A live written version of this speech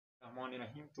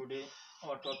Bismillahirrahmanirrahim. Today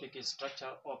our topic is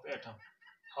structure of atom.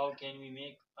 How can we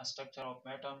make a structure of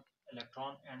atom,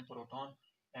 electron and proton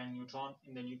and neutron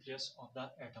in the nucleus of the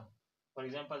atom? For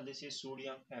example, this is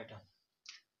sodium atom.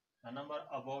 The number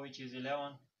above, which is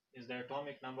 11, is the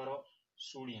atomic number of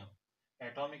sodium.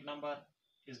 Atomic number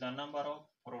is the number of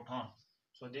proton.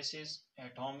 So this is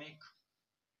atomic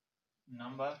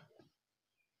number,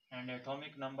 and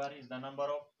atomic number is the number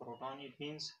of proton. It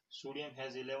means sodium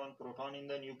has 11 proton in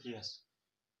the nucleus,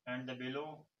 and the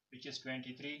below, which is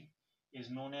 23, is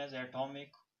known as atomic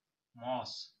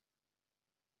mass,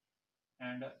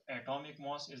 and atomic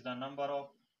mass is the number of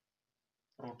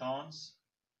protons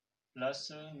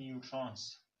plus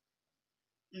neutrons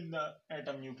in the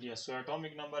atom nucleus. So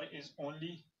atomic number is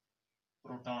only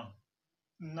proton.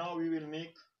 Now we will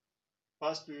make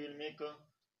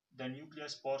the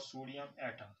nucleus for sodium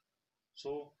atom.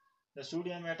 So the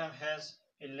sodium atom has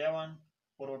 11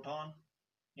 proton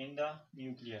in the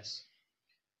nucleus.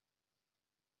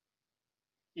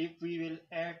 If we will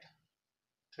add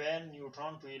 12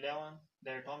 neutron to 11,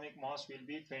 the atomic mass will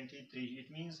be 23.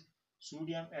 It means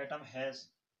sodium atom has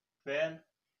 12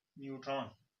 neutron.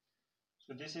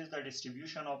 So this is the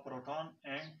distribution of proton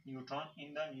and neutron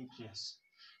in the nucleus.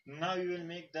 Now we will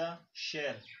make the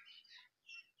shell.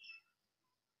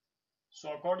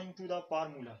 So according to the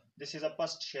formula, this is a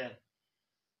first shell,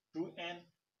 2n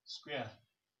square.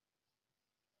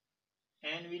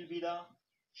 N will be the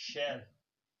shell.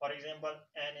 For example,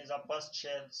 n is a first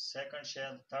shell, second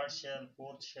shell, third shell,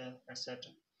 fourth shell,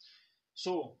 etc.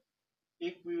 So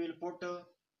if we will put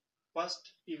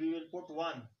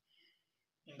 1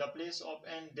 in the place of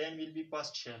n, then will be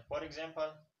first shell. For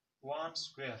example, 1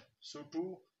 square. So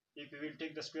 2, if we will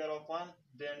take the square of 1,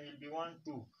 then will be 1,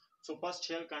 2. So first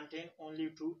shell contain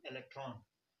only 2 electron,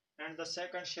 and the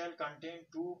second shell contain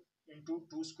 2 into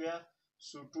 2 square.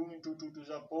 So 2 into 2 to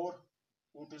the 4,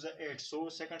 2 to the 8. So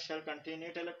second shell contain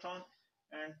 8 electron,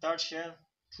 and third shell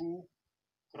 2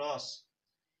 cross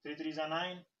 3 3 is a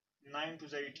 9, 9 to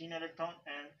the 18 electron,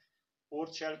 and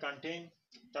fourth shell contain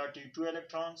 32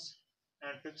 electrons,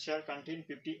 and fifth shell contain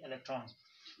 50 electrons.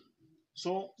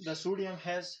 So the sodium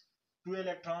has 2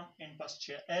 electron in first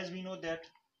shell. As we know that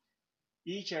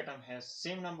each atom has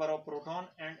same number of proton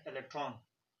and electron.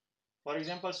 For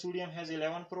example, sodium has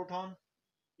 11 proton,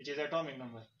 which is atomic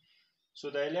number. So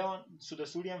the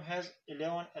sodium has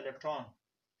 11 electron.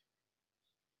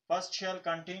 First shell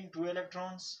contain 2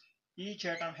 electrons. Each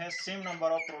atom has same number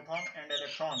of proton and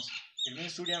electrons. It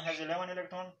means sodium has 11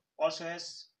 electron, also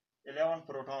has 11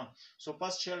 proton. So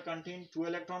first shell contain 2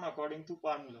 electron according to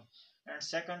formula, and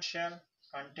second shell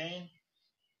contain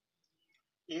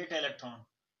 8 electron.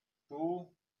 2,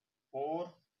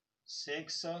 4,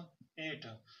 6, 8.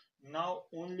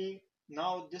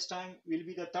 Now this time will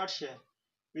be the third shell,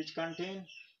 which contain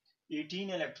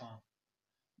 18 electron,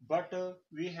 but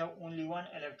we have only 1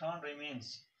 electron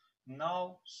remains.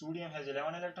 Now sodium has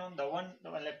 11 electron. The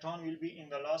electron will be in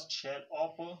the last shell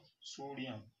of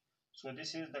sodium. So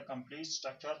this is the complete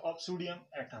structure of sodium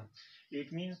atom.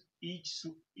 It means each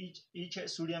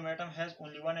sodium atom has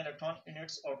only 1 electron in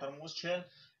its outermost shell,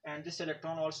 and this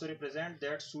electron also represents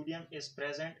that sodium is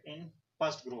present in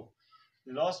first group.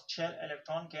 Last shell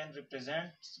electron can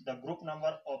represent the group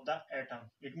number of the atom.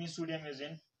 It means sodium is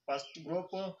in first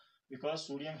group because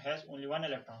sodium has only 1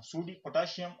 electron.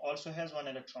 Potassium also has 1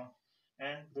 electron,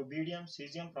 and rubidium,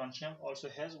 cesium, francium also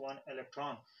has 1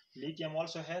 electron. Lithium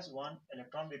also has 1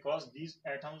 electron because these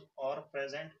atoms are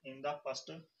present in the first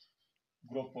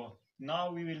group.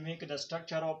 Now we will make the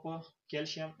structure of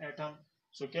calcium atom.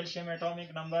 So calcium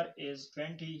atomic number is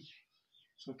 20.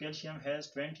 So calcium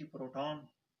has 20 proton,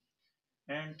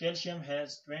 and calcium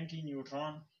has 20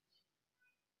 neutron,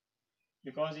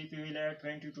 because if we will add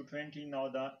 20 to 20, now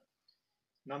the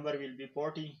number will be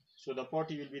 40. So the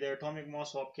 40 will be the atomic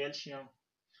mass of calcium.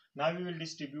 Now we will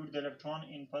distribute the electron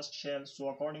in first shell. So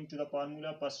according to the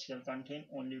formula, first shell contain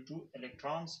only 2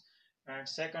 electrons, and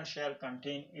second shell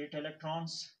contain 8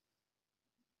 electrons.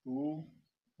 2,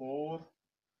 4,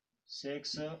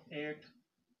 6, 8.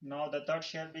 Now the third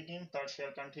shell begins. Third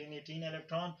shell contain 18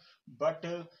 electron, but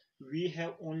we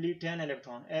have only 10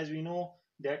 electron. As we know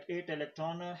that 8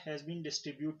 electron has been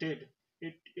distributed.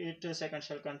 Second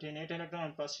shell contain 8 electron,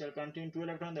 and first shell contain 2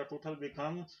 electron. The total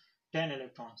becomes 10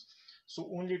 electrons. So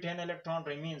only 10 electron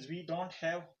remains. We don't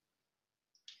have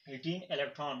 18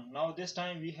 electron. Now this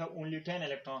time we have only 10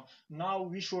 electron. Now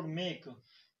we should make,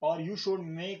 or you should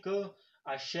make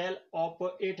a shell of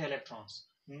 8 electrons,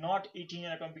 not 18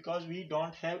 electron, because we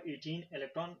don't have 18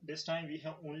 electron. This time we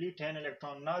have only 10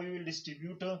 electron. Now we will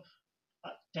distribute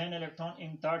 10 electron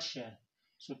in third shell.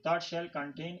 So third shell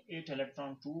contain 8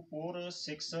 electron. 2, 4,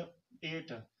 6,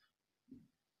 8.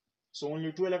 So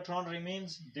only 2 electron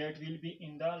remains, that will be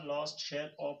in the last shell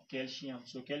of calcium.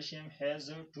 So calcium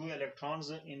has 2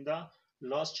 electrons in the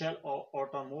last shell or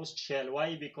outermost shell.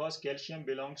 Why? Because calcium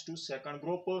belongs to second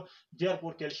group,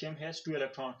 therefore calcium has 2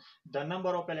 electrons. The number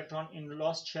of electron in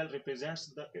last shell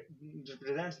represents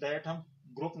the atom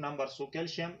group number. So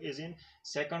calcium is in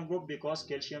second group because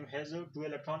calcium has 2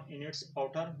 electron in its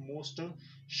outermost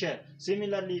shell.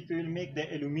 Similarly, if we will make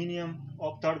the aluminium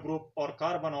of third group, or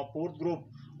carbon of fourth group,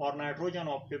 or nitrogen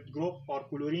of fifth group, or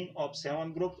chlorine of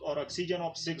seventh group, or oxygen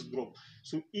of sixth group,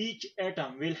 so each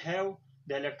atom will have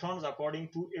the electrons according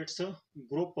to its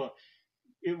group.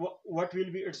 What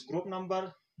will be its group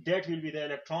number? That will be the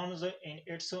electrons in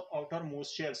its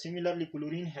outermost shell. Similarly,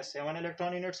 chlorine has 7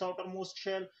 electrons in its outermost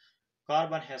shell,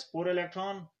 carbon has 4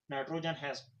 electrons, nitrogen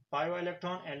has 5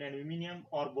 electrons, and aluminium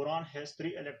or boron has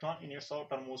 3 electrons in its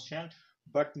outermost shell.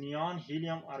 But neon,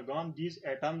 helium, argon, these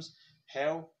atoms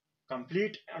have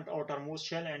complete and outermost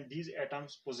shell, and these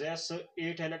atoms possess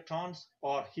 8 electrons,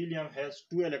 or helium has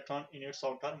 2 electrons in its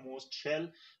outermost shell.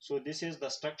 So this is the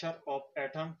structure of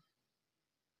atom